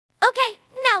Okay,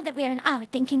 now that we're in our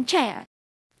thinking chair,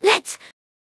 let's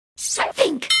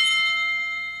think.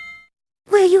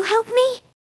 Will you help me?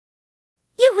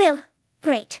 You will.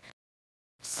 Great.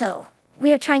 So,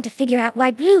 we're trying to figure out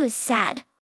why Blue is sad.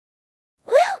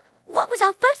 Well, what was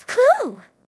our first clue?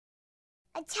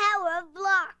 A tower of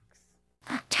blocks.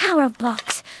 A tower of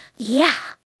blocks. Yeah.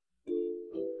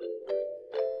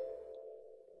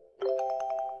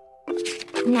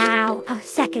 Now, our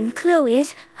second clue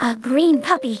is a green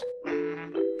puppy.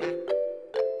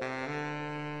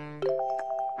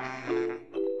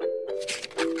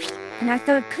 And our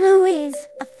third clue is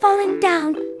a falling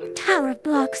down tower of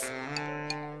blocks.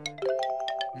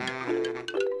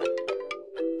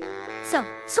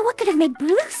 So what could have made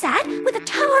Blue sad with a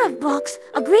tower of blocks,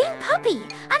 a green puppy,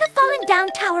 and a falling down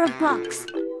tower of blocks?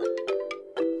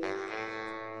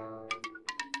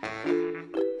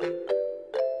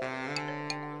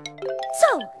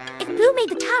 So, if Blue made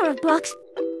the tower of blocks,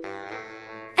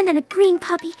 and then a green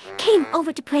puppy came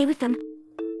over to play with them,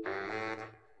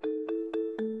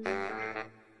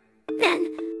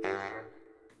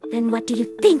 then what do you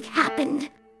think happened?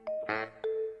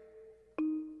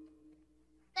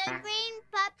 The green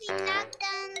puppy knocked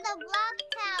down the block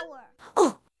tower.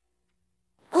 Oh!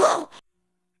 Whoa!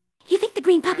 You think the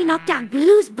green puppy knocked down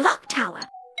Blue's block tower?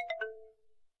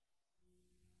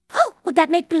 Oh, would that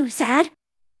make Blue sad?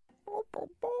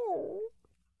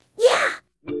 Yeah!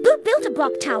 Blue built a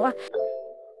block tower,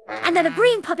 and then a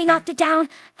green puppy knocked it down,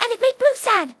 and it made Blue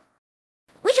sad.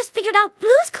 We just figured out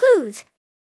Blue's clues.